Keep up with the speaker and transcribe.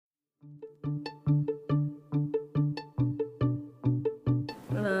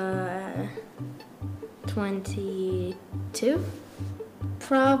22.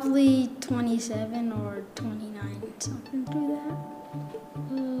 Probably 27 or 29, something through that.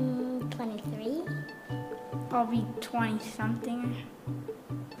 23. I'll be 20-something.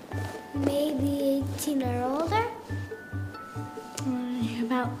 Maybe 18 or older.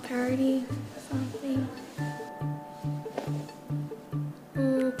 About 30 something.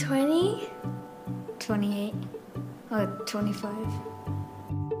 20. 28. 25.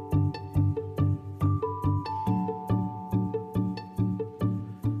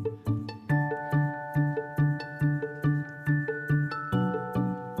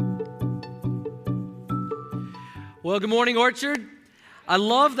 Well, good morning, Orchard. I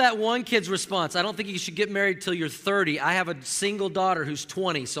love that one kid's response. I don't think you should get married till you're 30. I have a single daughter who's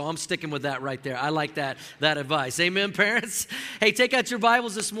 20, so I'm sticking with that right there. I like that advice. Amen, parents? Hey, take out your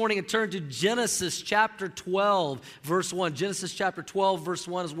Bibles this morning and turn to Genesis chapter 12, verse 1. Genesis chapter 12, verse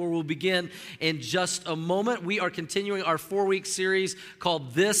 1 is where we'll begin in just a moment. We are continuing our 4-week series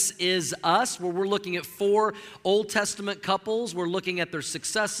called This Is Us, where we're looking at 4 Old Testament couples. We're looking at their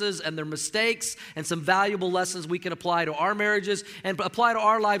successes and their mistakes and some valuable lessons we can apply to our marriages and apply to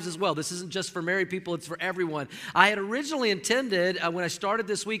our lives as well. This isn't just for married people, it's for everyone. I had originally intended, when I started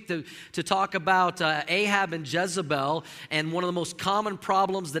this week, to talk about Ahab and Jezebel and one of the most common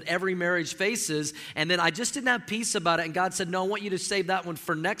problems that every marriage faces, and then I just didn't have peace about it, and God said, no, I want you to save that one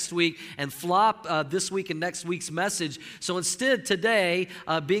for next week and flop this week and next week's message. So instead, today,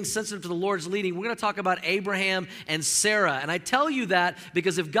 being sensitive to the Lord's leading, we're going to talk about Abraham and Sarah, and I tell you that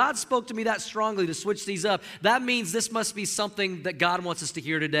because if God spoke to me that strongly to switch these up, that means this must be something that God wants us to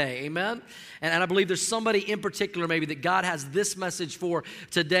hear today. Amen? And I believe there's somebody in particular maybe that God has this message for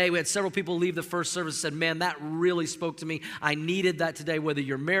today. We had several people leave the first service and said, man, that really spoke to me. I needed that today, whether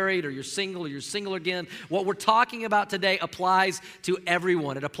you're married or you're single again. What we're talking about today applies to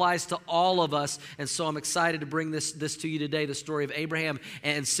everyone. It applies to all of us. And so I'm excited to bring this to you today, the story of Abraham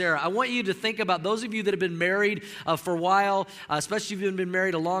and Sarah. I want you to think about those of you that have been married for a while, especially if you've been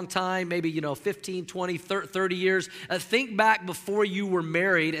married a long time, maybe 15, 20, 30 years. Think back before you were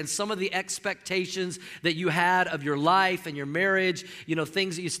married and some of the expectations that you had of your life and your marriage,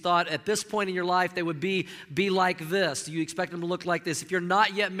 things that you thought at this point in your life they would be like this. You expect them to look like this. If you're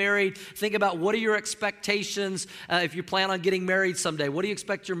not yet married, think about what are your expectations if you plan on getting married someday. What do you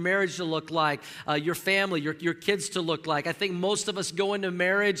expect your marriage to look like, your family, your kids to look like? I think most of us go into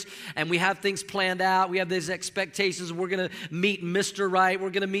marriage and we have things planned out. We have these expectations. We're going to meet Mr. Right. We're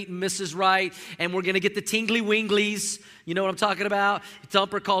going to meet Mrs. Right. And we're going to get the tingly winglies. You know what I'm talking about?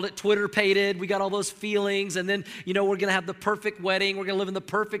 Thumper called it Twitter-pated. We got all those feelings. And then, we're going to have the perfect wedding. We're going to live in the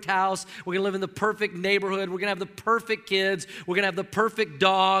perfect house. We're going to live in the perfect neighborhood. We're going to have the perfect kids. We're going to have the perfect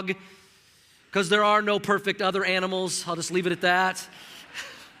dog. Because there are no perfect other animals. I'll just leave it at that.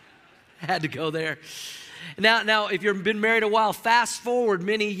 Had to go there. Now, if you've been married a while, fast forward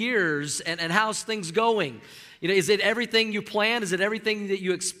many years, and how's things going? Is it everything you planned? Is it everything that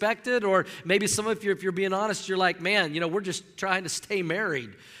you expected? Or maybe some of you, if you're being honest, you're like, man, we're just trying to stay married.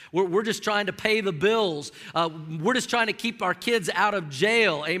 We're just trying to pay the bills. We're just trying to keep our kids out of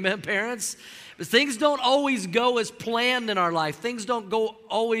jail. Amen, parents? But things don't always go as planned in our life. Things don't go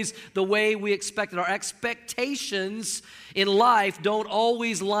always the way we expected. Our expectations in life don't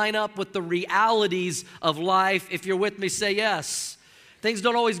always line up with the realities of life. If you're with me, say yes. Things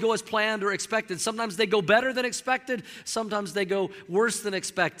don't always go as planned or expected. Sometimes they go better than expected. Sometimes they go worse than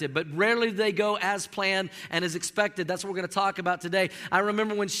expected. But rarely do they go as planned and as expected. That's what we're going to talk about today. I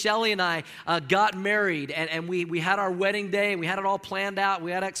remember when Shelly and I got married and we had our wedding day and we had it all planned out. We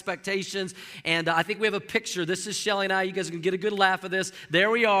had expectations. And I think we have a picture. This is Shelly and I. You guys can get a good laugh of this.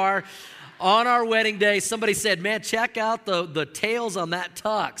 There we are. On our wedding day, somebody said, man, check out the tails on that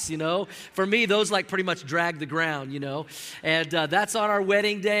tux, For me, those pretty much drag the ground, And that's on our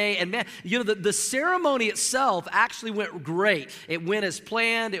wedding day. And man, the ceremony itself actually went great. It went as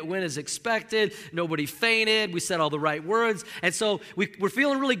planned. It went as expected. Nobody fainted. We said all the right words. And so we're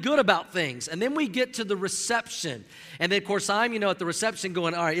feeling really good about things. And then we get to the reception. And then, of course, I'm, at the reception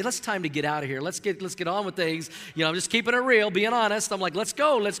going, all right, it's time to get out of here. Let's get on with things. I'm just keeping it real, being honest. I'm like, let's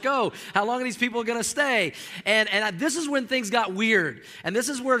go. How long are these people going to stay? And this is when things got weird. And this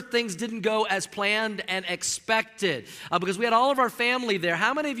is where things didn't go as planned and expected. Because we had all of our family there.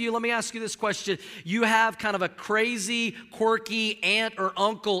 How many of you, let me ask you this question, you have kind of a crazy, quirky aunt or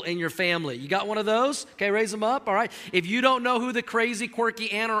uncle in your family? You got one of those? Okay, raise them up. All right. If you don't know who the crazy,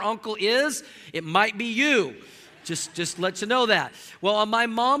 quirky aunt or uncle is, it might be you. Just let you know that. Well, on my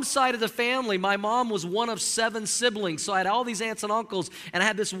mom's side of the family, my mom was one of 7 siblings. So I had all these aunts and uncles, and I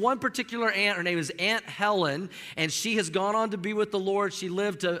had this one particular aunt. Her name is Aunt Helen, and she has gone on to be with the Lord. She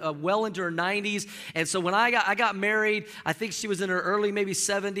lived well into her 90s. And so when I got married, I think she was in her early, maybe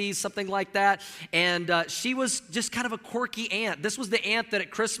 70s, something like that. And she was just kind of a quirky aunt. This was the aunt that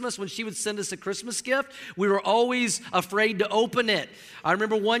at Christmas, when she would send us a Christmas gift, we were always afraid to open it. I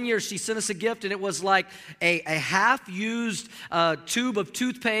remember one year she sent us a gift, and it was like a half-used tube of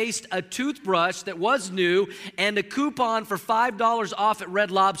toothpaste, a toothbrush that was new, and a coupon for $5 off at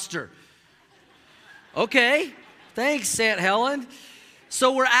Red Lobster. Okay, thanks, Aunt Helen.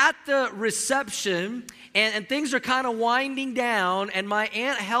 So we're at the reception, and things are kind of winding down, and my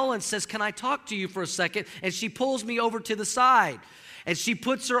Aunt Helen says, "Can I talk to you for a second?" And she pulls me over to the side. And she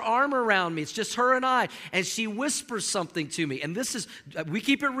puts her arm around me. It's just her and I. And she whispers something to me. And this is, we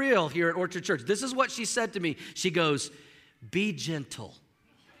keep it real here at Orchard Church. This is what she said to me. She goes, "Be gentle."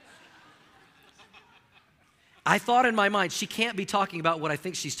 I thought in my mind, she can't be talking about what I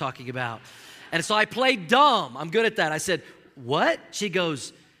think she's talking about. And so I played dumb. I'm good at that. I said, "What?" She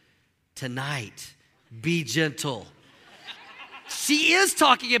goes, "Tonight, be gentle." She is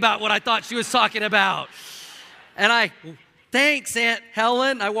talking about what I thought she was talking about. And "Thanks, Aunt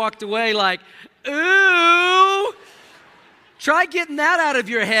Helen." I walked away like, ooh. Try getting that out of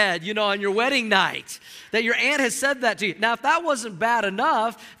your head, on your wedding night, that your aunt has said that to you. Now, if that wasn't bad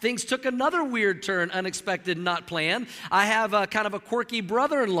enough, things took another weird turn, unexpected, not planned. I have a kind of a quirky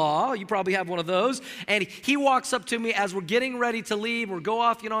brother-in-law. You probably have one of those. And he walks up to me as we're getting ready to leave or go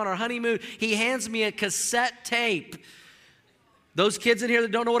off, on our honeymoon. He hands me a cassette tape. Those kids in here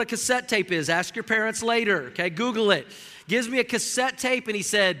that don't know what a cassette tape is, ask your parents later, okay? Google it. Gives me a cassette tape, and he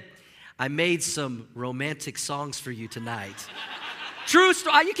said, "I made some romantic songs for you tonight." True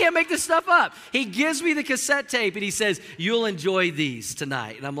story. You can't make this stuff up. He gives me the cassette tape, and he says, "You'll enjoy these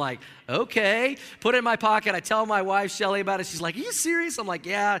tonight." And I'm like, okay. Put it in my pocket. I tell my wife, Shelly, about it. She's like, "Are you serious?" I'm like,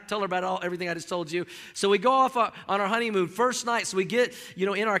 "Yeah." Tell her about everything I just told you. So we go off on our honeymoon first night. So we get,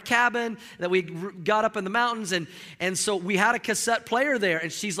 in our cabin that we got up in the mountains. And so we had a cassette player there.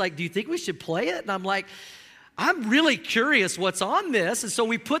 And she's like, "Do you think we should play it?" And I'm like, "I'm really curious what's on this." And so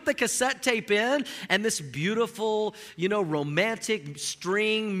we put the cassette tape in, and this beautiful, romantic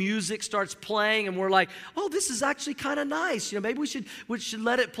string music starts playing, and we're like, "Oh, this is actually kind of nice. Maybe we should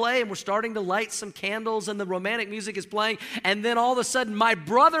let it play." And we're starting to light some candles, and the romantic music is playing. And then all of a sudden, my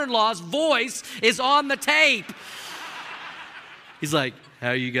brother-in-law's voice is on the tape. He's like, "How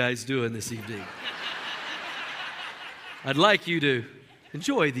are you guys doing this evening? I'd like you to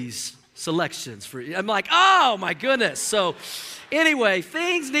enjoy these selections for you." I'm like, oh my goodness. So anyway,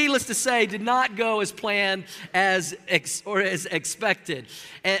 things, needless to say, did not go as planned as expected.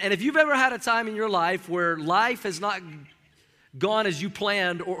 And if you've ever had a time in your life where life has not gone as you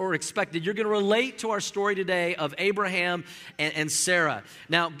planned or expected, you're going to relate to our story today of Abraham and Sarah.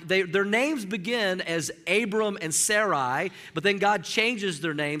 Now, their names begin as Abram and Sarai, but then God changes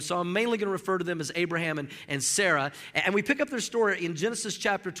their names, so I'm mainly going to refer to them as Abraham and Sarah. And we pick up their story in Genesis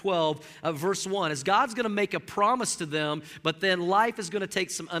chapter 12, verse 1, as God's going to make a promise to them, but then life is going to take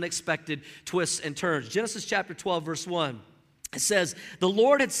some unexpected twists and turns. Genesis chapter 12, verse 1. It says, "The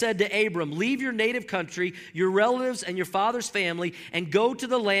Lord had said to Abram, 'Leave your native country, your relatives, and your father's family, and go to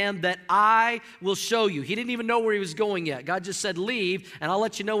the land that I will show you.'" He didn't even know where he was going yet. God just said, "Leave, and I'll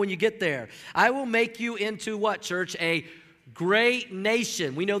let you know when you get there. I will make you into" what, church? "A great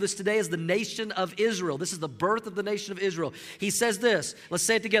nation." We know this today as the nation of Israel. This is the birth of the nation of Israel. He says this. Let's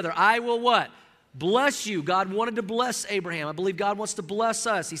say it together. "I will" what? "Bless you." God wanted to bless Abraham. I believe God wants to bless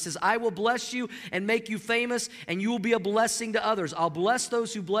us. He says, "I will bless you and make you famous, and you will be a blessing to others. I'll bless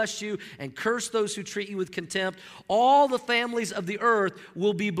those who bless you and curse those who treat you with contempt. All the families of the earth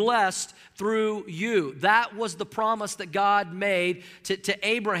will be blessed through you." That was the promise that God made to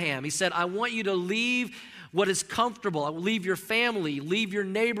Abraham. He said, "I want you to leave what is comfortable. I will leave your family, leave your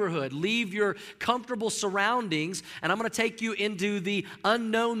neighborhood, leave your comfortable surroundings, and I'm going to take you into the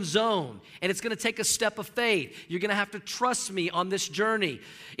unknown zone. And it's going to take a step of faith. You're going to have to trust me on this journey."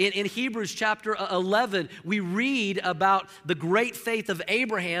 In Hebrews chapter 11, we read about the great faith of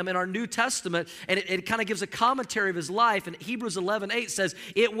Abraham in our New Testament, and it kind of gives a commentary of his life. And Hebrews 11:8 says,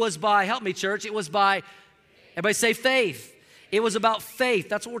 it was by, help me church, it was by, everybody say faith. It was about faith.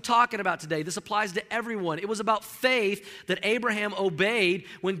 That's what we're talking about today. This applies to everyone. It was about faith that Abraham obeyed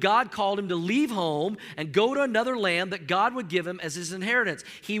when God called him to leave home and go to another land that God would give him as his inheritance.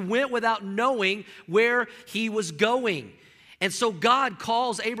 He went without knowing where he was going. And so God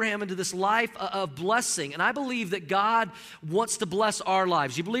calls Abraham into this life of blessing. And I believe that God wants to bless our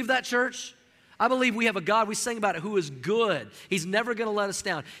lives. You believe that, church? I believe we have a God, we sing about it, who is good. He's never going to let us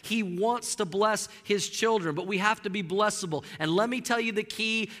down. He wants to bless his children, but we have to be blessable. And let me tell you the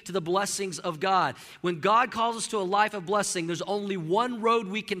key to the blessings of God. When God calls us to a life of blessing, there's only one road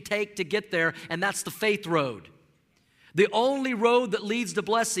we can take to get there, and that's the faith road. The only road that leads to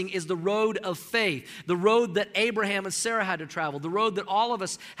blessing is the road of faith, the road that Abraham and Sarah had to travel, the road that all of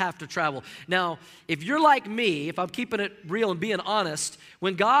us have to travel. Now, if you're like me, if I'm keeping it real and being honest,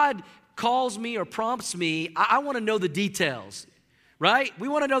 when God calls me or prompts me, I want to know the details, right? We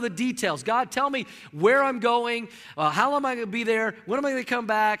want to know the details. God, tell me where I'm going, how long am I going to be there, when am I going to come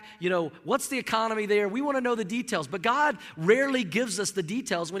back, what's the economy there? We want to know the details, but God rarely gives us the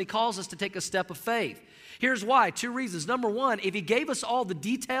details when he calls us to take a step of faith. Here's why. 2 reasons. Number one, if he gave us all the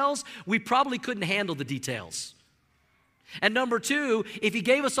details, we probably couldn't handle the details. And number two, if he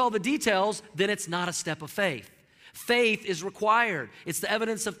gave us all the details, then it's not a step of faith. Faith is required. It's the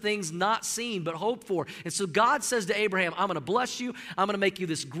evidence of things not seen but hoped for. And so God says to Abraham, I'm going to bless you. I'm going to make you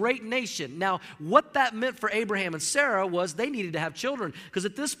this great nation. Now, what that meant for Abraham and Sarah was they needed to have children, because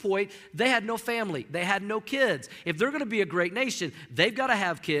at this point, they had no family. They had no kids. If they're going to be a great nation, they've got to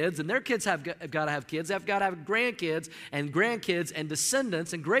have kids, and their kids have got to have kids. They've got to have grandkids and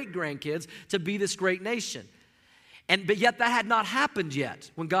descendants and great-grandkids to be this great nation. But yet that had not happened yet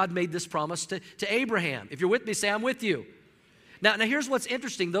when God made this promise to Abraham. If you're with me, say, I'm with you. Now here's what's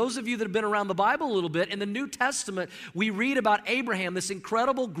interesting. Those of you that have been around the Bible a little bit, in the New Testament, we read about Abraham, this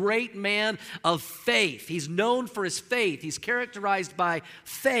incredible great man of faith. He's known for his faith. He's characterized by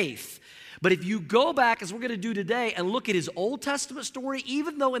faith. But if you go back, as we're going to do today, and look at his Old Testament story,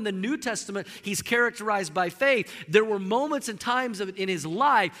 even though in the New Testament he's characterized by faith, there were moments and times in his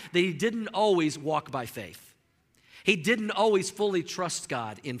life that he didn't always walk by faith. He didn't always fully trust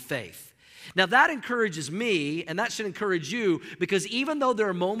God in faith. Now that encourages me, and that should encourage you, because even though there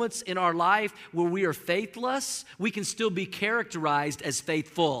are moments in our life where we are faithless, we can still be characterized as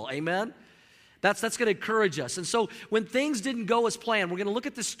faithful. Amen? That's going to encourage us. And so when things didn't go as planned, we're going to look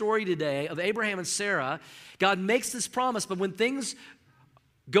at this story today of Abraham and Sarah. God makes this promise, but when things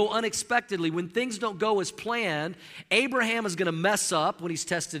go unexpectedly, when things don't go as planned, Abraham is going to mess up when he's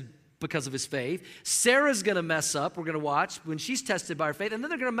tested because of his faith. Sarah's going to mess up, we're going to watch, when she's tested by her faith. And then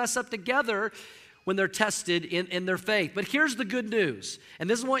they're going to mess up together when they're tested in their faith. But here's the good news. And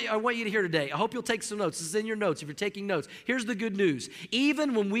this is what I want you to hear today. I hope you'll take some notes. This is in your notes if you're taking notes. Here's the good news.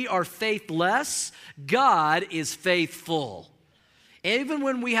 Even when we are faithless, God is faithful. Even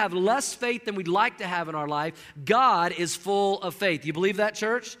when we have less faith than we'd like to have in our life, God is full of faith. You believe that,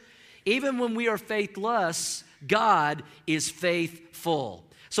 church? Even when we are faithless, God is faithful.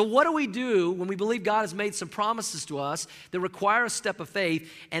 So what do we do when we believe God has made some promises to us that require a step of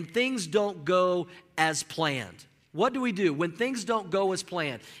faith and things don't go as planned? What do we do when things don't go as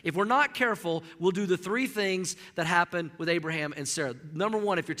planned? If we're not careful, we'll do the 3 things that happened with Abraham and Sarah. Number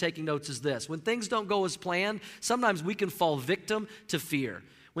 1, if you're taking notes, is this. When things don't go as planned, sometimes we can fall victim to fear.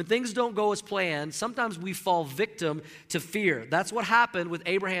 When things don't go as planned, sometimes we fall victim to fear. That's what happened with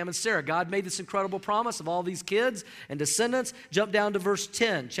Abraham and Sarah. God made this incredible promise of all these kids and descendants. Jump down to verse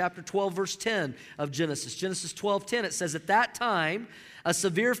 10, chapter 12, verse 10 of Genesis. Genesis 12:10, it says, at that time, a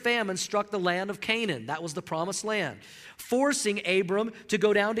severe famine struck the land of Canaan. That was the promised land, forcing Abram to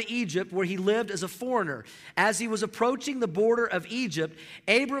go down to Egypt, where he lived as a foreigner. As he was approaching the border of Egypt,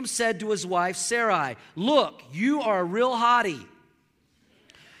 Abram said to his wife Sarai, look, you are a real hottie.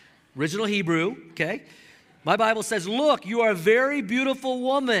 Original Hebrew, okay? My Bible says, look, you are a very beautiful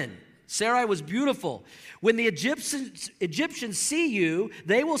woman. Sarai was beautiful. When the Egyptians see you,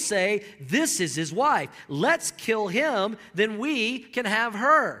 they will say, this is his wife. Let's kill him, then we can have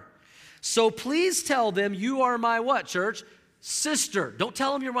her. So please tell them you are my what, church? Sister. Don't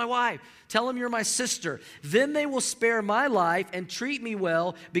tell them you're my wife. Tell them you're my sister. Then they will spare my life and treat me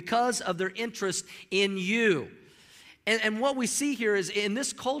well because of their interest in you. And what we see here is in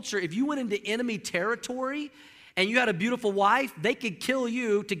this culture, if you went into enemy territory and you had a beautiful wife, they could kill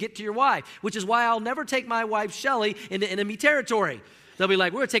you to get to your wife, which is why I'll never take my wife, Shelly, into enemy territory. They'll be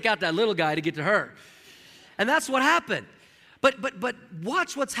like, we're going to take out that little guy to get to her. And that's what happened. But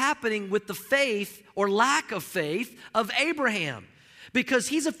watch what's happening with the faith or lack of faith of Abraham. Because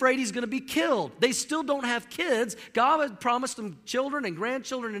he's afraid he's going to be killed. They still don't have kids. God had promised them children and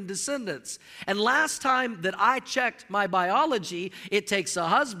grandchildren and descendants. And last time that I checked my biology, it takes a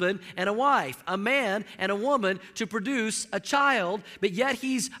husband and a wife, a man and a woman to produce a child. But yet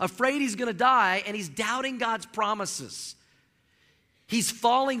he's afraid he's going to die, and he's doubting God's promises. He's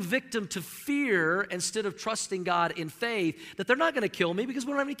falling victim to fear instead of trusting God in faith that they're not going to kill me because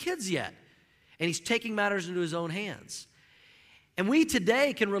we don't have any kids yet. And he's taking matters into his own hands. And we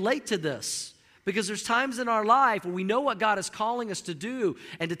today can relate to this Because there's times in our life where we know what God is calling us to do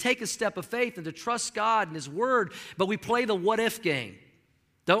and to take a step of faith and to trust God and His Word, but we play the what if game.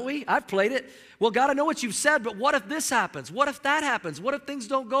 Don't we? I've played it. Well, God, I know what you've said, but what if this happens? What if that happens? What if things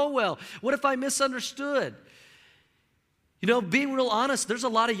don't go well? What if I misunderstood? You know, being real honest, there's a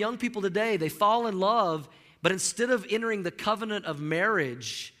lot of young people today, they fall in love, but instead of entering the covenant of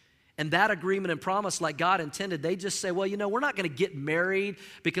marriage and that agreement and promise like God intended, they just say, well, you know, we're not going to get married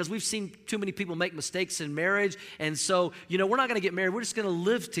because we've seen too many people make mistakes in marriage. And so, you know, we're not going to get married. We're just going to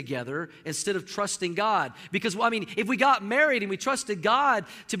live together instead of trusting God. Because, I mean, if we got married and we trusted God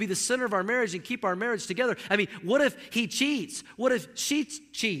to be the center of our marriage and keep our marriage together, I mean, what if he cheats? What if she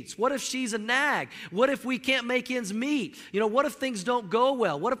cheats? What if she's a nag? What if we can't make ends meet? You know, what if things don't go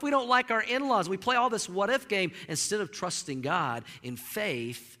well? What if we don't like our in-laws? We play all this what if game instead of trusting God in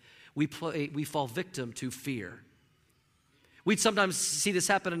faith. We fall victim to fear. We'd sometimes see this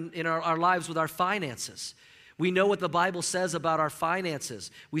happen in our lives with our finances. We know what the Bible says about our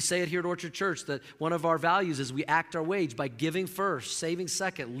finances. We say it here at Orchard Church that one of our values is we act our wage by giving first, saving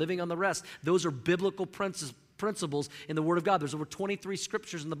second, living on the rest. Those are biblical principles in the Word of God. There's over 23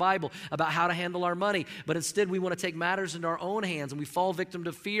 scriptures in the Bible about how to handle our money, but instead we want to take matters into our own hands and we fall victim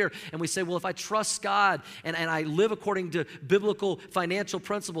to fear and we say, well, if I trust God and I live according to biblical financial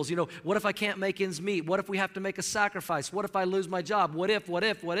principles, you know, what if I can't make ends meet? What if we have to make a sacrifice? What if I lose my job? What if?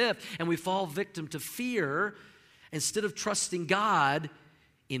 And we fall victim to fear instead of trusting God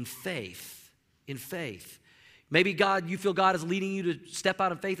in faith. Maybe you feel God is leading you to step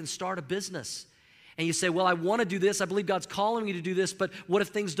out in faith and start a business. And you say, well, I want to do this. I believe God's calling me to do this, but what if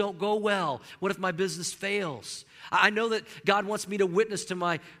things don't go well? What if my business fails? I know that God wants me to witness to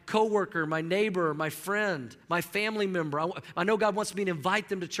my coworker, my neighbor, my friend, my family member. I know God wants me to invite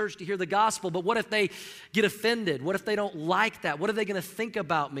them to church to hear the gospel, but what if they get offended? What if they don't like that? What are they going to think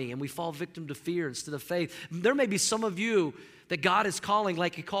about me? And we fall victim to fear instead of faith. There may be some of you that God is calling,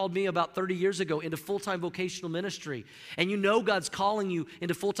 like He called me about 30 years ago, into full-time vocational ministry. And you know God's calling you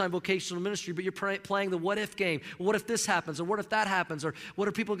into full-time vocational ministry, but you're playing the what-if game. What if this happens? Or what if that happens? Or what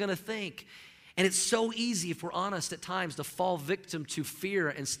are people going to think? And it's so easy, if we're honest at times, to fall victim to fear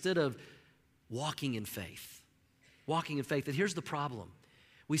instead of walking in faith. Walking in faith. And here's the problem.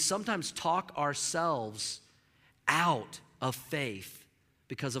 We sometimes talk ourselves out of faith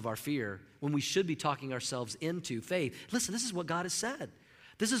because of our fear, when we should be talking ourselves into faith. Listen, this is what God has said.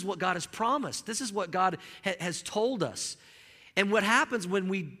 This is what God has promised. This is what God has told us. And what happens when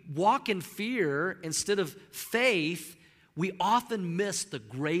we walk in fear instead of faith, we often miss the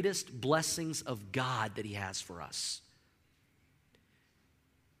greatest blessings of God that He has for us.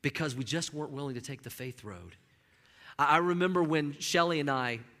 Because we just weren't willing to take the faith road. I remember when Shelly and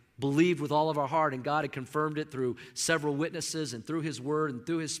I believed with all of our heart, and God had confirmed it through several witnesses and through His Word and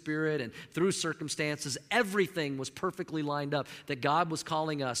through His Spirit and through circumstances. Everything was perfectly lined up that God was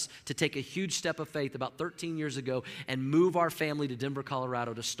calling us to take a huge step of faith about 13 years ago and move our family to Denver,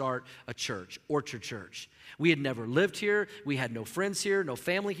 Colorado to start a church, Orchard Church. We had never lived here. We had no friends here, no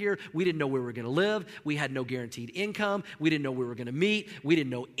family here. We didn't know where we were going to live. We had no guaranteed income. We didn't know where we were going to meet. We didn't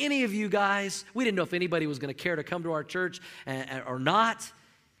know any of you guys. We didn't know if anybody was going to care to come to our church or not.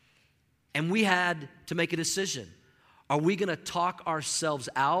 And we had to make a decision. Are we going to talk ourselves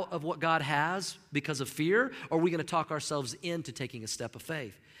out of what God has because of fear, or are we going to talk ourselves into taking a step of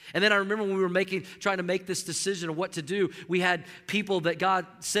faith? And then I remember when we were trying to make this decision of what to do, we had people that God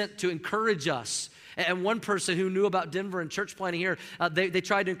sent to encourage us. And one person who knew about Denver and church planting here, they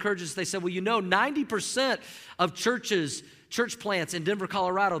tried to encourage us. They said, well, you know, 90% of church plants in Denver,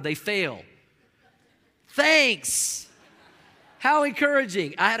 Colorado, they fail. Thanks. How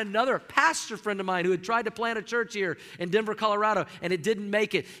encouraging. I had another pastor friend of mine who had tried to plant a church here in Denver, Colorado, and it didn't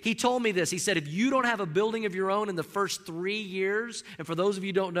make it. He told me this. He said, if you don't have a building of your own in the first 3 years, and for those of you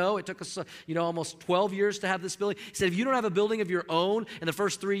who don't know, it took us almost 12 years to have this building. He said, if you don't have a building of your own in the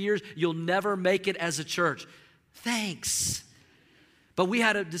first 3 years, you'll never make it as a church. Thanks. But we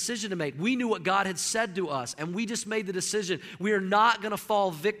had a decision to make. We knew what God had said to us, and we just made the decision. We are not going to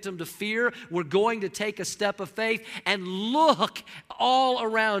fall victim to fear. We're going to take a step of faith and look all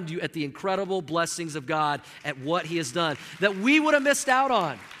around you at the incredible blessings of God at what He has done that we would have missed out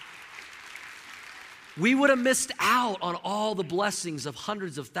on. We would have missed out on all the blessings of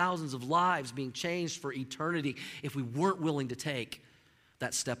hundreds of thousands of lives being changed for eternity if we weren't willing to take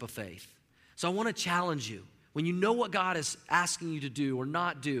that step of faith. So I want to challenge you. When you know what God is asking you to do or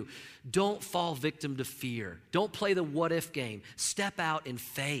not do, don't fall victim to fear. Don't play the what-if game. Step out in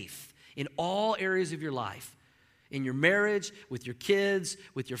faith in all areas of your life. in your marriage, with your kids,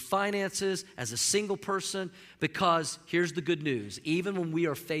 with your finances, as a single person, because here's the good news. Even when we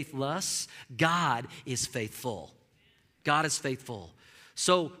are faithless, God is faithful. God is faithful.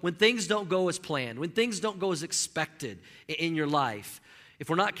 So when things don't go as planned, when things don't go as expected in your life, if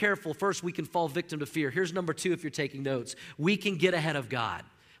we're not careful, first, we can fall victim to fear. Here's number 2 if you're taking notes. We can get ahead of God.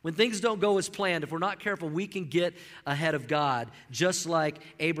 When things don't go as planned, if we're not careful, we can get ahead of God, just like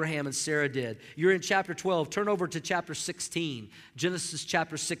Abraham and Sarah did. You're in chapter 12. Turn over to chapter 16, Genesis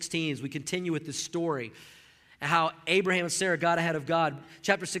chapter 16, as we continue with this story, how Abraham and Sarah got ahead of God.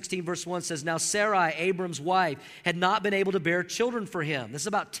 Chapter 16, verse 1 says, Now Sarai, Abram's wife, had not been able to bear children for him. This is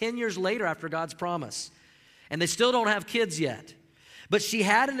about 10 years later after God's promise. And they still don't have kids yet. But she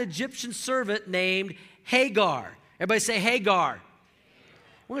had an Egyptian servant named Hagar. Everybody say Hagar.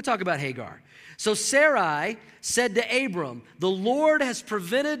 We're going to talk about Hagar. So Sarai said to Abram, the Lord has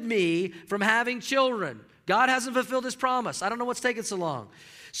prevented me from having children. God hasn't fulfilled his promise. I don't know what's taking so long.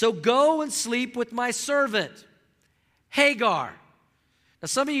 So go and sleep with my servant, Hagar. Now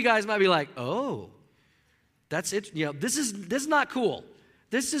some of you guys might be like, oh, that's it. You know, this is not cool.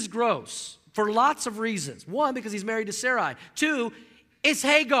 This is gross for lots of reasons. 1, because he's married to Sarai. 2, it's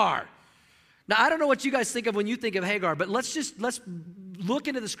Hagar. Now, I don't know what you guys think of when you think of Hagar, but let's look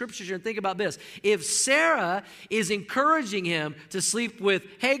into the scriptures here and think about this. If Sarah is encouraging him to sleep with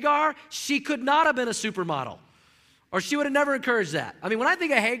Hagar, she could not have been a supermodel, or she would have never encouraged that. I mean, when I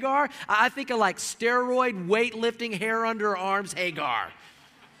think of Hagar, I think of like steroid, weightlifting, hair under her arms, Hagar.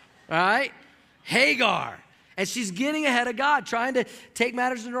 All right? Hagar. And she's getting ahead of God, trying to take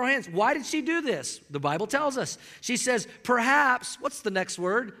matters into her hands. Why did she do this? The Bible tells us. She says, perhaps, what's the next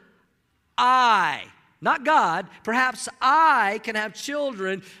word? I, not God, perhaps I can have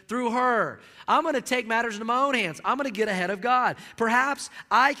children through her. I'm going to take matters into my own hands. I'm going to get ahead of God. Perhaps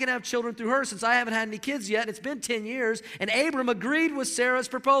I can have children through her since I haven't had any kids yet. It's been 10 years. And Abram agreed with Sarah's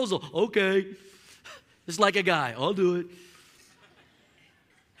proposal. Okay. Just like a guy. I'll do it.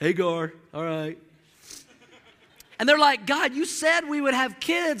 Hagar. All right. And they're like, God, you said we would have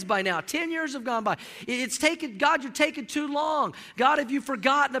kids by now. 10 years have gone by. It's taken, God, you're taking too long. God, have you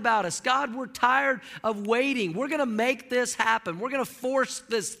forgotten about us? God, we're tired of waiting. We're going to make this happen. We're going to force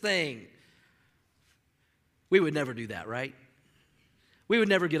this thing. We would never do that, right? We would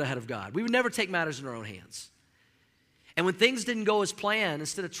never get ahead of God. We would never take matters in our own hands. And when things didn't go as planned,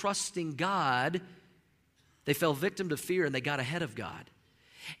 instead of trusting God, they fell victim to fear and they got ahead of God.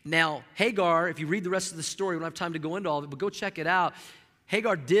 Now, Hagar, if you read the rest of the story, we don't have time to go into all of it, but go check it out.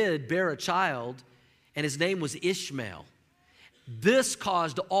 Hagar did bear a child, and his name was Ishmael. This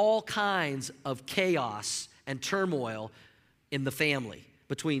caused all kinds of chaos and turmoil in the family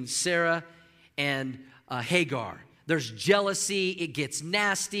between Sarah and Hagar. There's jealousy. It gets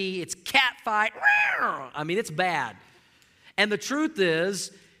nasty. It's catfight. I mean, it's bad. And the truth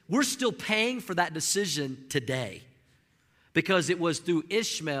is, we're still paying for that decision today. Because it was through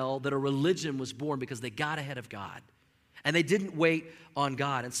Ishmael that a religion was born, because they got ahead of God. And they didn't wait on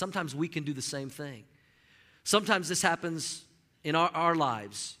God. And sometimes we can do the same thing. Sometimes this happens in our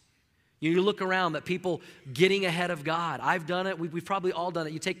lives. You look around at people getting ahead of God. I've done it. We've probably all done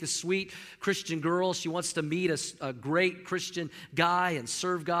it. You take this sweet Christian girl. She wants to meet a great Christian guy and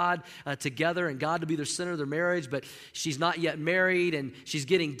serve God together, and God to be their center of their marriage. But she's not yet married, and she's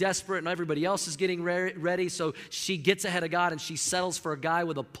getting desperate, and everybody else is getting ready. So she gets ahead of God, and she settles for a guy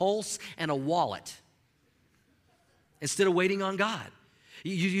with a pulse and a wallet instead of waiting on God.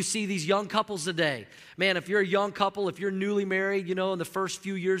 You see these young couples today. Man, if you're a young couple, if you're newly married, you know, in the first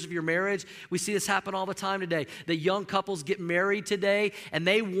few years of your marriage, we see this happen all the time today. The young couples get married today, and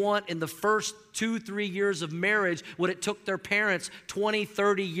they want in the first 2-3 years of marriage what it took their parents 20,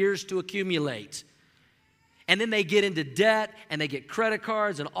 30 years to accumulate. And then they get into debt, and they get credit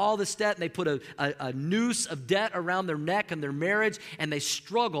cards and all this debt, and they put a noose of debt around their neck and their marriage, and they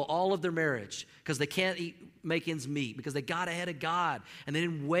struggle all of their marriage because they can't make ends meet, because they got ahead of God and they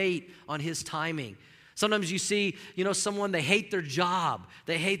didn't wait on his timing. Sometimes you see, someone, they hate their job.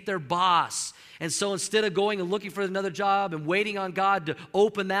 They hate their boss. And so instead of going and looking for another job and waiting on God to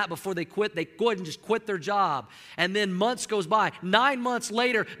open that before they quit, they go ahead and just quit their job. And then months goes by. 9 months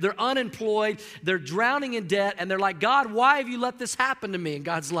later, they're unemployed. They're drowning in debt. And they're like, God, why have you let this happen to me? And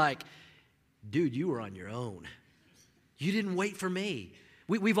God's like, dude, you were on your own. You didn't wait for me.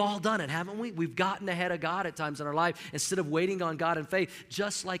 We've all done it, haven't we? We've gotten ahead of God at times in our life instead of waiting on God in faith,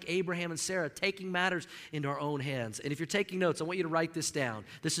 just like Abraham and Sarah, taking matters into our own hands. And if you're taking notes, I want you to write this down.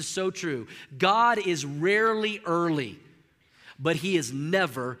 This is so true. God is rarely early, but he is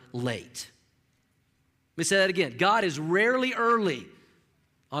never late. Let me say that again. God is rarely early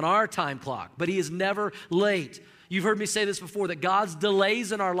on our time clock, but he is never late. You've heard me say this before, that God's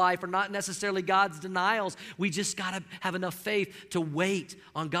delays in our life are not necessarily God's denials. We just got to have enough faith to wait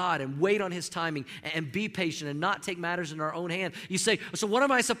on God and wait on His timing and be patient and not take matters in our own hand. You say, so what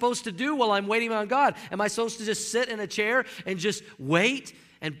am I supposed to do while I'm waiting on God? Am I supposed to just sit in a chair and just wait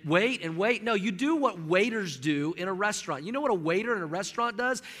and wait and wait? No, you do what waiters do in a restaurant. You know what a waiter in a restaurant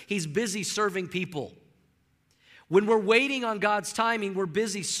does? He's busy serving people. When we're waiting on God's timing, we're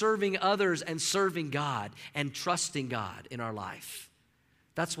busy serving others and serving God and trusting God in our life.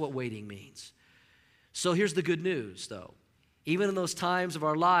 That's what waiting means. So here's the good news, though. Even in those times of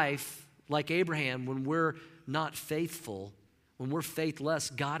our life, like Abraham, when we're not faithful, when we're faithless,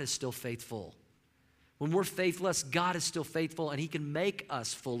 God is still faithful. When we're faithless, God is still faithful, and He can make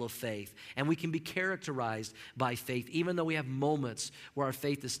us full of faith, and we can be characterized by faith, even though we have moments where our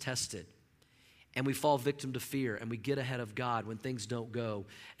faith is tested. And we fall victim to fear, and we get ahead of God when things don't go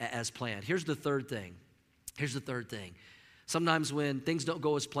as planned. Here's the third thing. Sometimes when things don't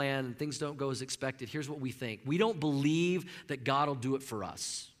go as planned and things don't go as expected, here's what we think. We don't believe that God will do it for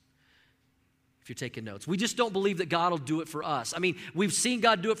us. If you're taking notes, we just don't believe that God will do it for us. I mean, we've seen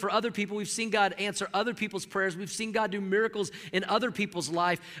God do it for other people. We've seen God answer other people's prayers. We've seen God do miracles in other people's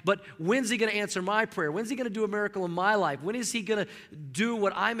life. But when's He going to answer my prayer? When's He going to do a miracle in my life? When is He going to do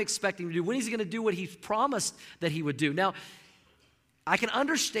what I'm expecting to do? When is He going to do what He's promised that He would do? Now, I can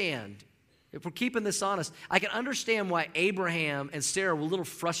understand, if we're keeping this honest, I can understand why Abraham and Sarah were a little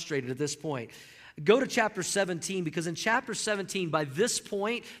frustrated at this point. Go to chapter 17, because in chapter 17, by this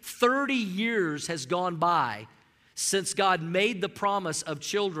point, 30 years has gone by since God made the promise of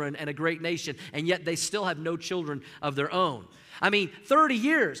children and a great nation, and yet they still have no children of their own. I mean, 30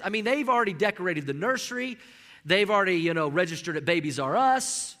 years. I mean, they've already decorated the nursery. They've already, registered at Babies R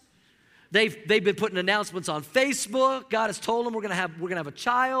Us. They've been putting announcements on Facebook. God has told them we're gonna have a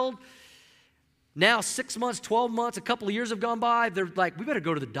child. Now 6 months, 12 months, a couple of years have gone by. They're like, we better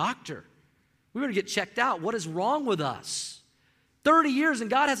go to the doctor. We better get checked out. What is wrong with us? 30 years and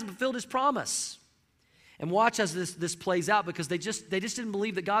God hasn't fulfilled His promise. And watch as this plays out, because they just didn't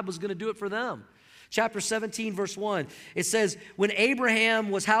believe that God was going to do it for them. Chapter 17, verse 1, it says, when Abraham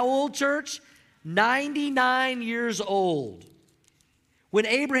was how old, church? 99 years old. When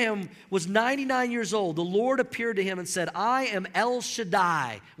Abraham was 99 years old, the Lord appeared to him and said, I am El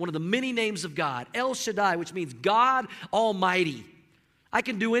Shaddai, one of the many names of God. El Shaddai, which means God Almighty. I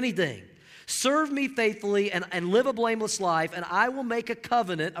can do anything. Serve me faithfully and live a blameless life, and I will make a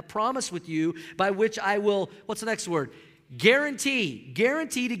covenant, a promise with you, by which I will, what's the next word? Guarantee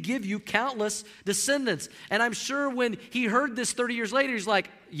to give you countless descendants. And I'm sure when he heard this 30 years later, he's like,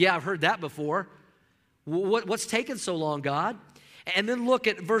 yeah, I've heard that before. What's taken so long, God? And then look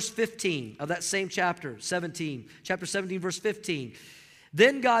at verse 15 of that same chapter 17, verse 15.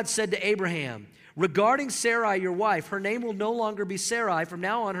 Then God said to Abraham, regarding Sarai, your wife, her name will no longer be Sarai. From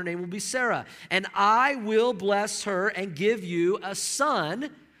now on, her name will be Sarah. And I will bless her and give you a son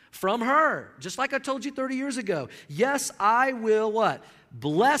from her. Just like I told you 30 years ago. Yes, I will what?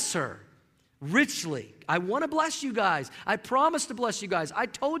 Bless her richly. I want to bless you guys. I promised to bless you guys. I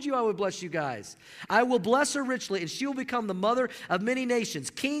told you I would bless you guys. I will bless her richly, and she will become the mother of many nations.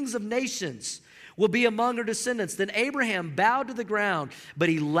 Kings of nations will be among her descendants. Then Abraham bowed to the ground, but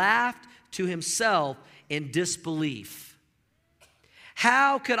he laughed to himself in disbelief.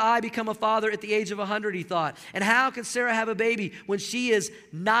 How could I become a father at the age of 100, he thought? And how can Sarah have a baby when she is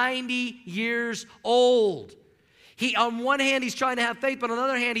 90 years old? On one hand, he's trying to have faith, but on the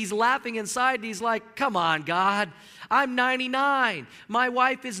other hand, he's laughing inside, and he's like, come on, God. I'm 99. My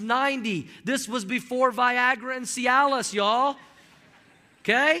wife is 90. This was before Viagra and Cialis, y'all.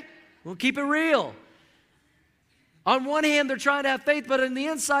 Okay? We'll keep it real. On one hand, they're trying to have faith, but on the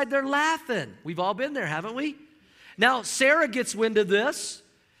inside, they're laughing. We've all been there, haven't we? Now, Sarah gets wind of this,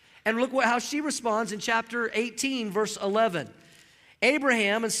 and look how she responds in chapter 18, verse 11.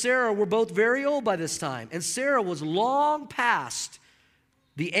 Abraham and Sarah were both very old by this time, and Sarah was long past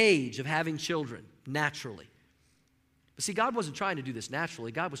the age of having children naturally. But see, God wasn't trying to do this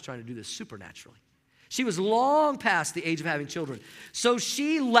naturally. God was trying to do this supernaturally. She was long past the age of having children. So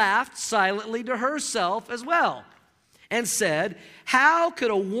she laughed silently to herself as well, and said, how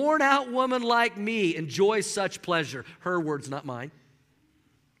could a worn-out woman like me enjoy such pleasure? Her words, not mine.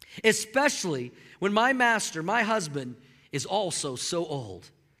 Especially when my master, my husband, is also so old.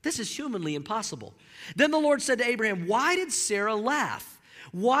 This is humanly impossible. Then the Lord said to Abraham, why did Sarah laugh?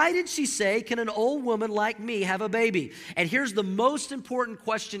 Why did she say, can an old woman like me have a baby? And here's the most important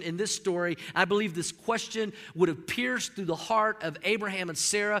question in this story. I believe this question would have pierced through the heart of Abraham and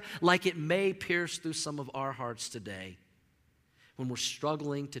Sarah like it may pierce through some of our hearts today when we're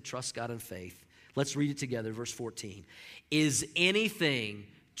struggling to trust God in faith. Let's read it together, verse 14. Is anything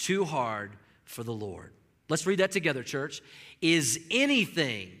too hard for the Lord? Let's read that together, church. Is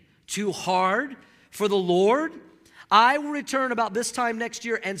anything too hard for the Lord? I will return about this time next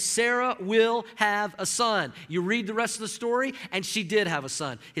year, and Sarah will have a son. You read the rest of the story, and she did have a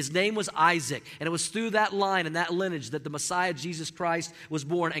son. His name was Isaac, and it was through that line and that lineage that the Messiah, Jesus Christ, was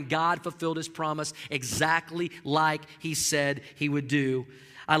born, and God fulfilled his promise exactly like he said he would do.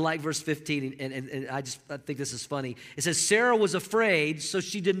 I like verse 15, and I think this is funny. It says, Sarah was afraid, so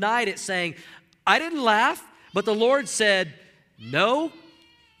she denied it, saying, I didn't laugh, but the Lord said, no,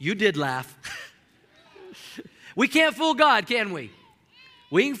 you did laugh. We can't fool God, can we?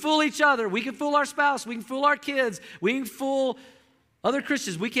 We can fool each other. We can fool our spouse. We can fool our kids. We can fool other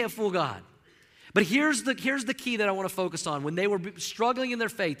Christians. We can't fool God. But here's the key that I want to focus on. When they were struggling in their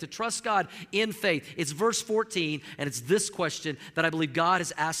faith, to trust God in faith, it's verse 14, and it's this question that I believe God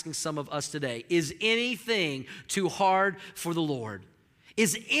is asking some of us today. Is anything too hard for the Lord?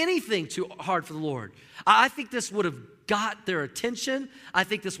 Is anything too hard for the Lord? I think this would have got their attention. I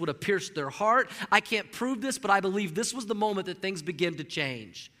think this would have pierced their heart. I can't prove this, but I believe this was the moment that things begin to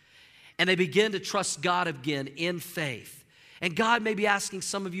change. And they begin to trust God again in faith. And God may be asking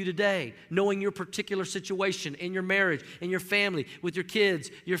some of you today, knowing your particular situation in your marriage, in your family, with your kids,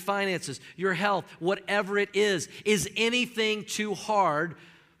 your finances, your health, whatever it is anything too hard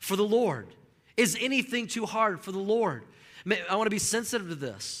for the Lord? Is anything too hard for the Lord? I want to be sensitive to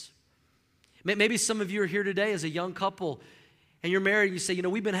this. Maybe some of you are here today as a young couple and you're married and you say,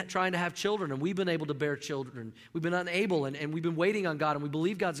 we've been trying to have children and we've been able to bear children. We've been unable and we've been waiting on God and we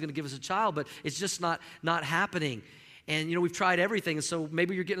believe God's going to give us a child, but it's just not happening. And, we've tried everything. And so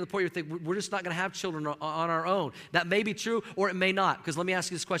maybe you're getting to the point where you think, we're just not going to have children on our own. That may be true or it may not. Because let me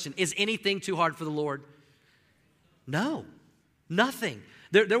ask you this question. Is anything too hard for the Lord? No, nothing.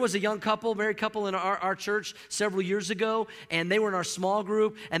 There was a young couple, married couple in our church several years ago, and they were in our small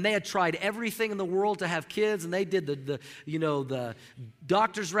group, and they had tried everything in the world to have kids, and they did the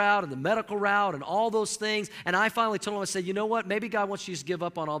doctor's route and the medical route and all those things. And I finally told them, I said, you know what? Maybe God wants you to just give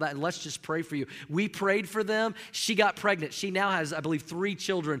up on all that, and let's just pray for you. We prayed for them. She got pregnant. She now has, I believe, 3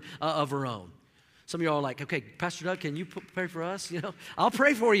 children of her own. Some of you are like, okay, Pastor Doug, can you pray for us? I'll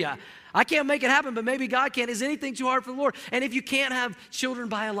pray for you. I can't make it happen, but maybe God can. Is anything too hard for the Lord? And if you can't have children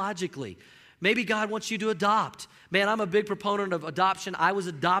biologically, maybe God wants you to adopt. Man, I'm a big proponent of adoption. I was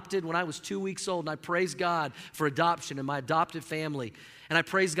adopted when I was 2 weeks old, and I praise God for adoption and my adopted family. And I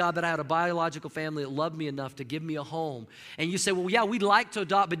praise God that I had a biological family that loved me enough to give me a home. And you say, well, yeah, we'd like to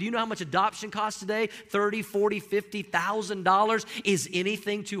adopt, but do you know how much adoption costs today? $30,000, $40,000, $50,000. Is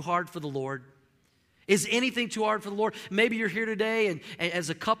anything too hard for the Lord? Is anything too hard for the Lord? Maybe you're here today and as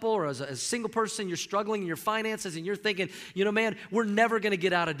a couple or as a single person, you're struggling in your finances and you're thinking, man, we're never going to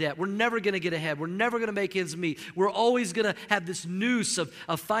get out of debt. We're never going to get ahead. We're never going to make ends meet. We're always going to have this noose of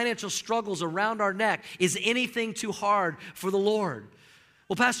financial struggles around our neck. Is anything too hard for the Lord?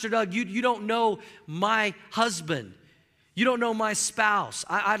 Well, Pastor Doug, you don't know my husband. You don't know my spouse.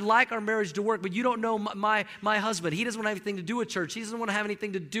 I'd like our marriage to work, but you don't know my husband. He doesn't want to have anything to do with church. He doesn't want to have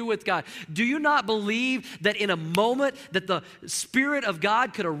anything to do with God. Do you not believe that in a moment that the Spirit of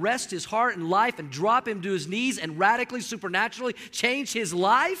God could arrest his heart and life and drop him to his knees and radically, supernaturally change his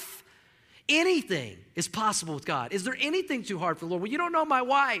life? Anything is possible with God. Is there anything too hard for the Lord? Well, you don't know my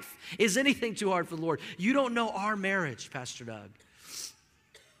wife. Is anything too hard for the Lord? You don't know our marriage, Pastor Doug.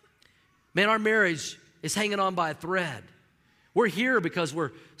 Man, our marriage is hanging on by a thread. We're here because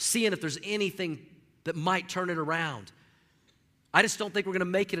we're seeing if there's anything that might turn it around. I just don't think we're going to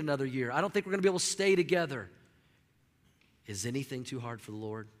make it another year. I don't think we're going to be able to stay together. Is anything too hard for the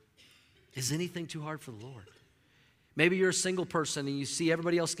Lord? Is anything too hard for the Lord? Maybe you're a single person and you see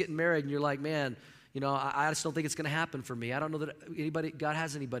everybody else getting married and you're like, man, I just don't think it's going to happen for me. I don't know that God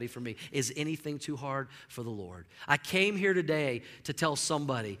has anybody for me. Is anything too hard for the Lord? I came here today to tell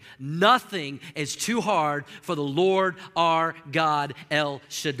somebody, nothing is too hard for the Lord our God, El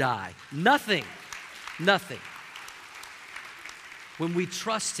Shaddai. Nothing. When we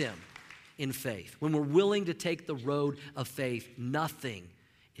trust him in faith, when we're willing to take the road of faith, nothing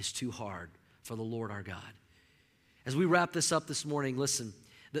is too hard for the Lord our God. As we wrap this up this morning, listen,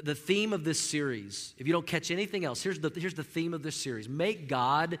 the theme of this series, if you don't catch anything else, here's the theme of this series. Make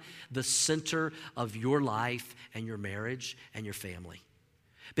God the center of your life and your marriage and your family.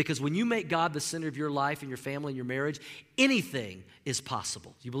 Because when you make God the center of your life and your family and your marriage, anything is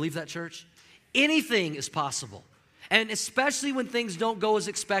possible. Do you believe that, church? Anything is possible. And especially when things don't go as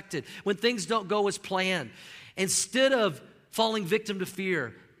expected, when things don't go as planned. Instead of falling victim to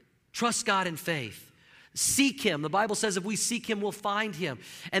fear, trust God in faith. Seek him. The Bible says if we seek him, we'll find him.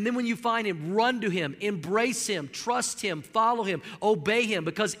 And then when you find him, run to him, embrace him, trust him, follow him, obey him,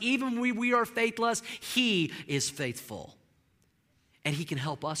 because even when we are faithless, he is faithful. And he can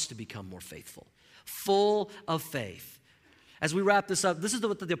help us to become more faithful, full of faith. As we wrap this up, this is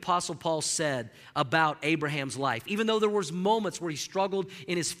what the Apostle Paul said about Abraham's life. Even though there was moments where he struggled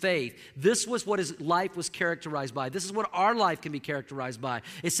in his faith, this was what his life was characterized by. This is what our life can be characterized by.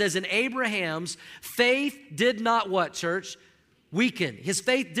 It says, in Abraham's faith did not what, church? Weaken. His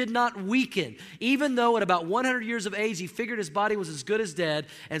faith did not weaken. Even though at about 100 years of age, he figured his body was as good as dead,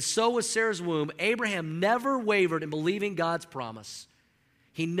 and so was Sarah's womb, Abraham never wavered in believing God's promise.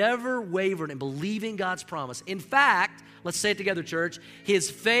 He never wavered in believing God's promise. In fact, let's say it together, church, his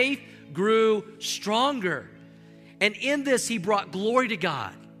faith grew stronger. And in this, he brought glory to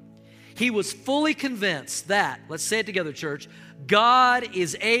God. He was fully convinced that, let's say it together, church, God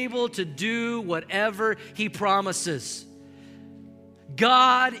is able to do whatever he promises.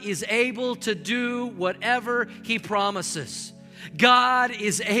 God is able to do whatever he promises. God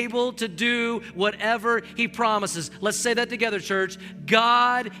is able to do whatever he promises. Let's say that together, church.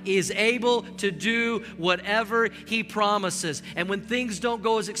 God is able to do whatever he promises. And when things don't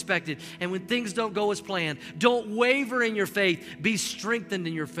go as expected, and when things don't go as planned, don't waver in your faith. Be strengthened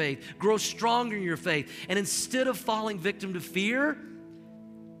in your faith. Grow stronger in your faith. And instead of falling victim to fear,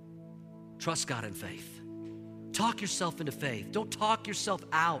 trust God in faith. Talk yourself into faith. Don't talk yourself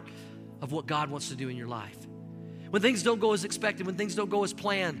out of what God wants to do in your life. When things don't go as expected, when things don't go as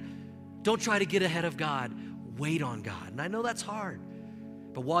planned, don't try to get ahead of God. Wait on God. And I know that's hard.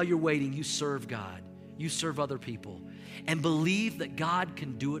 But while you're waiting, you serve God. You serve other people. And believe that God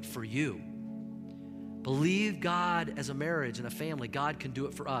can do it for you. Believe God as a marriage and a family. God can do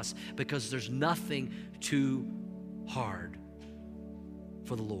it for us because there's nothing too hard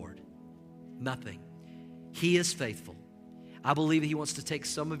for the Lord. Nothing. He is faithful. I believe that he wants to take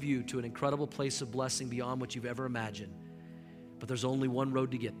some of you to an incredible place of blessing beyond what you've ever imagined. But there's only one road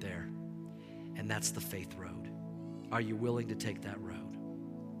to get there, and that's the faith road. Are you willing to take that road?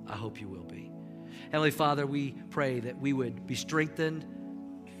 I hope you will be. Heavenly Father, we pray that we would be strengthened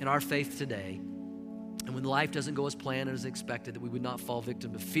in our faith today. And when life doesn't go as planned and as expected, that we would not fall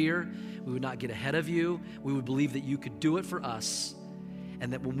victim to fear. We would not get ahead of you. We would believe that you could do it for us.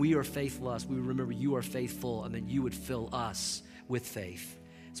 And that when we are faithless, we would remember you are faithful, and that you would fill us with faith.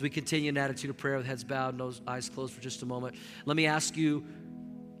 As we continue in attitude of prayer with heads bowed and eyes closed for just a moment, let me ask you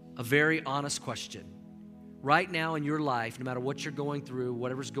a very honest question. Right now in your life, no matter what you're going through,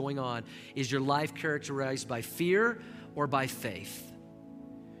 whatever's going on, is your life characterized by fear or by faith?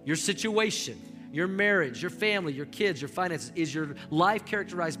 Your situation, your marriage, your family, your kids, your finances, is your life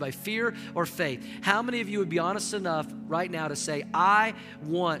characterized by fear or faith? How many of you would be honest enough right now to say, I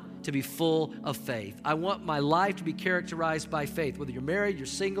want to be full of faith. I want my life to be characterized by faith. Whether you're married, you're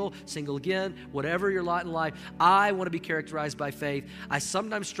single again, whatever your lot in life, I want to be characterized by faith. I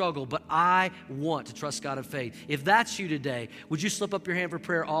sometimes struggle, but I want to trust God in faith. If that's you today, would you slip up your hand for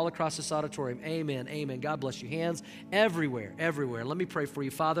prayer all across this auditorium? Amen, amen. God bless you. Hands everywhere, everywhere. Let me pray for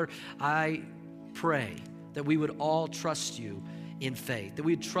you. Father, I pray that we would all trust you in faith, that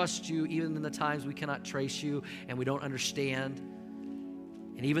we'd trust you even in the times we cannot trace you and we don't understand.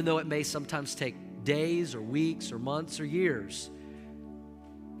 And even though it may sometimes take days or weeks or months or years,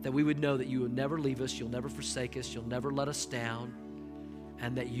 that we would know that you will never leave us, you'll never forsake us, you'll never let us down,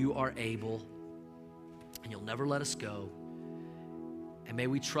 and that you are able, and you'll never let us go. And may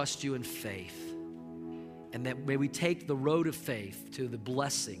we trust you in faith, and that may we take the road of faith to the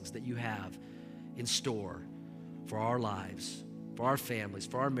blessings that you have in store for our lives, for our families,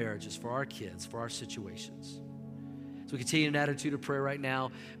 for our marriages, for our kids, for our situations. So we continue in an attitude of prayer right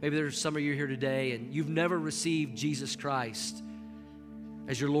now. Maybe there's some of you here today and you've never received Jesus Christ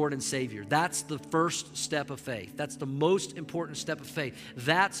as your Lord and Savior. That's the first step of faith. That's the most important step of faith.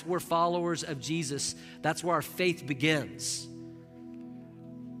 That's where followers of Jesus, that's where our faith begins.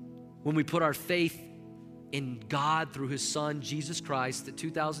 When we put our faith in God through his son, Jesus Christ, that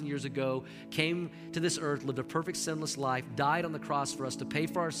 2,000 years ago came to this earth, lived a perfect sinless life, died on the cross for us to pay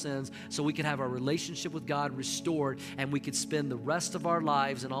for our sins so we could have our relationship with God restored and we could spend the rest of our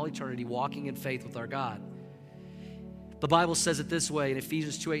lives and all eternity walking in faith with our God. The Bible says it this way in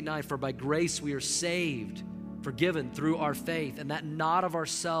Ephesians 2:8-9, for by grace we are saved, forgiven through our faith, and that not of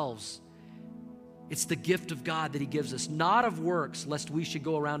ourselves. It's the gift of God that he gives us, not of works, lest we should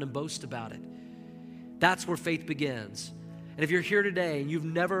go around and boast about it. That's where faith begins. And if you're here today and you've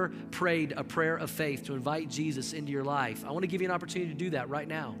never prayed a prayer of faith to invite Jesus into your life, I want to give you an opportunity to do that right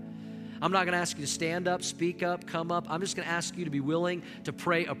now. I'm not going to ask you to stand up, speak up, come up. I'm just going to ask you to be willing to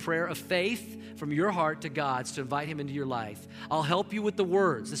pray a prayer of faith from your heart to God's to invite him into your life. I'll help you with the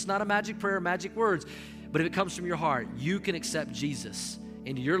words. It's not a magic prayer, magic words, but if it comes from your heart, you can accept Jesus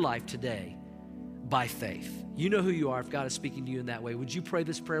into your life today by faith. You know who you are if God is speaking to you in that way. Would you pray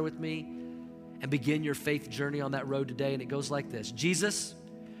this prayer with me and begin your faith journey on that road today? And it goes like this. Jesus,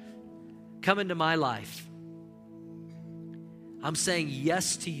 come into my life. I'm saying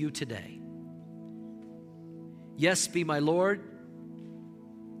yes to you today. Yes, be my Lord.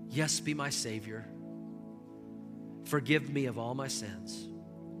 Yes, be my Savior. Forgive me of all my sins.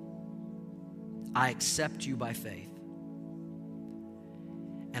 I accept you by faith.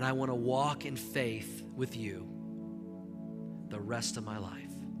 And I want to walk in faith with you the rest of my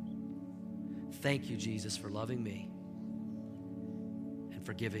life. Thank you, Jesus, for loving me and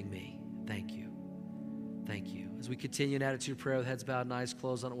forgiving me. Thank you. Thank you. As we continue in attitude of prayer with heads bowed and eyes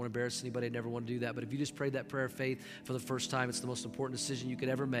closed, I don't want to embarrass anybody. I never want to do that. But if you just prayed that prayer of faith for the first time, it's the most important decision you could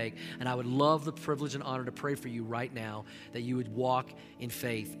ever make. And I would love the privilege and honor to pray for you right now that you would walk in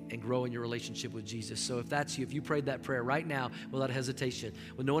faith and grow in your relationship with Jesus. So if that's you, if you prayed that prayer right now without hesitation,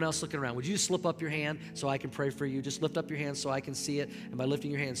 with no one else looking around, would you just slip up your hand so I can pray for you? Just lift up your hand so I can see it. And by lifting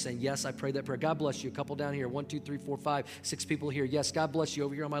your hand saying, yes, I prayed that prayer. God bless you. A couple down here. 1, 2, 3, 4, 5, 6 people here. Yes, God bless you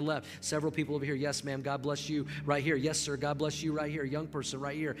over here on my left. Several people over here. Yes, ma'am. God bless you right here. Yes, sir. God bless you right here. Young person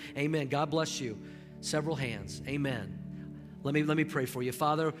right here. Amen. God bless you. Several hands. Amen. Let me pray for you.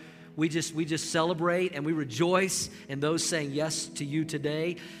 Father, we just celebrate and we rejoice in those saying yes to you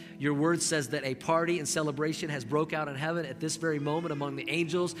today. Your word says that a party and celebration has broke out in heaven at this very moment among the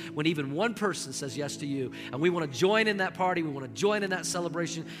angels when even one person says yes to you. And we want to join in that party. We want to join in that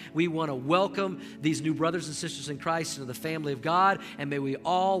celebration. We want to welcome these new brothers and sisters in Christ into the family of God. And may we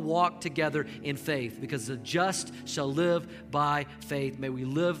all walk together in faith, because the just shall live by faith. May we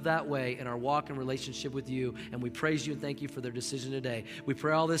live that way in our walk and relationship with you. And we praise you and thank you for their decision today. We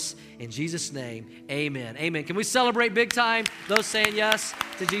pray all this in Jesus' name. Amen. Amen. Can we celebrate big time those saying yes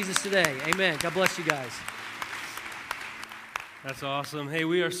to Jesus today? Amen. God bless you guys. That's awesome. Hey,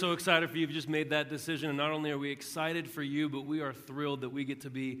 we are so excited for you. You just made that decision. And not only are we excited for you, but we are thrilled that we get to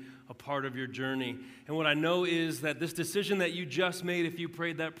be a part of your journey. And what I know is that this decision that you just made, if you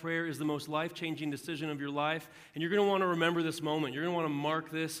prayed that prayer, is the most life-changing decision of your life. And you're going to want to remember this moment. You're going to want to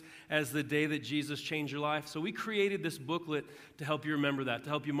mark this as the day that Jesus changed your life. So we created this booklet to help you remember that, to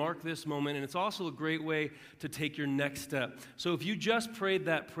help you mark this moment. And it's also a great way to take your next step. So if you just prayed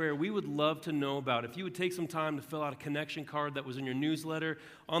that prayer, we would love to know about it. If you would take some time to fill out a connection card that was in your newsletter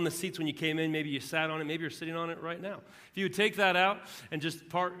on the seats when you came in, maybe you sat on it, maybe you're sitting on it right now. If you would take that out and just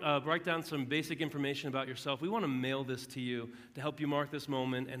write down some basic information about yourself, we want to mail this to you to help you mark this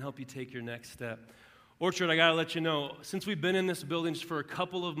moment and help you take your next step. Orchard, I got to let you know, since we've been in this building just for a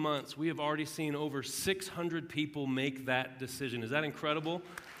couple of months, we have already seen over 600 people make that decision. Is that incredible?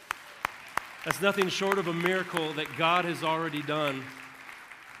 That's nothing short of a miracle that God has already done.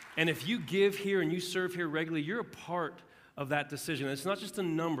 And if you give here and you serve here regularly, you're a part of that decision. It's not just a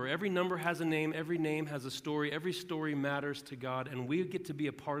number. Every number has a name. Every name has a story. Every story matters to God, and we get to be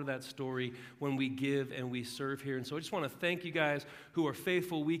a part of that story when we give and we serve here. And so I just want to thank you guys who are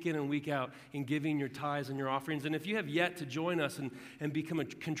faithful week in and week out in giving your tithes and your offerings. And if you have yet to join us and become a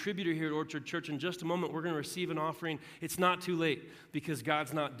contributor here at Orchard Church, in just a moment we're going to receive an offering. It's not too late, because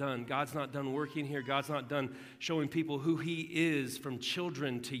God's not done. God's not done working here. God's not done showing people who He is, from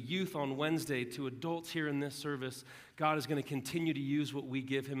children to youth on Wednesday to adults here in this service. God is going to continue to use what we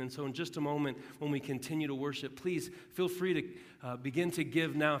give Him. And so in just a moment, when we continue to worship, please feel free to begin to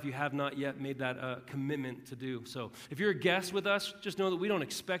give now if you have not yet made that commitment to do. So if you're a guest with us, just know that we don't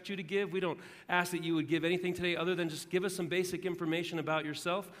expect you to give. We don't ask that you would give anything today other than just give us some basic information about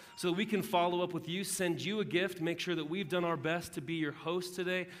yourself so that we can follow up with you, send you a gift, make sure that we've done our best to be your host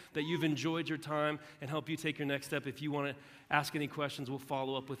today, that you've enjoyed your time, and help you take your next step. If you want to ask any questions, we'll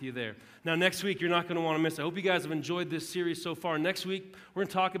follow up with you there. Now, next week, you're not going to want to miss it. I hope you guys have enjoyed this series so far. Next week, we're going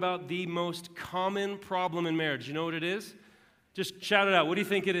to talk about the most common problem in marriage. You know what it is? Just shout it out. What do you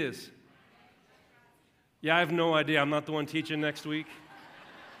think it is? Yeah, I have no idea. I'm not the one teaching next week.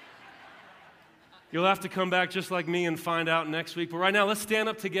 You'll have to come back just like me and find out next week. But right now, let's stand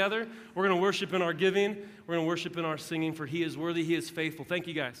up together. We're going to worship in our giving. We're going to worship in our singing, for He is worthy. He is faithful. Thank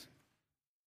you, guys.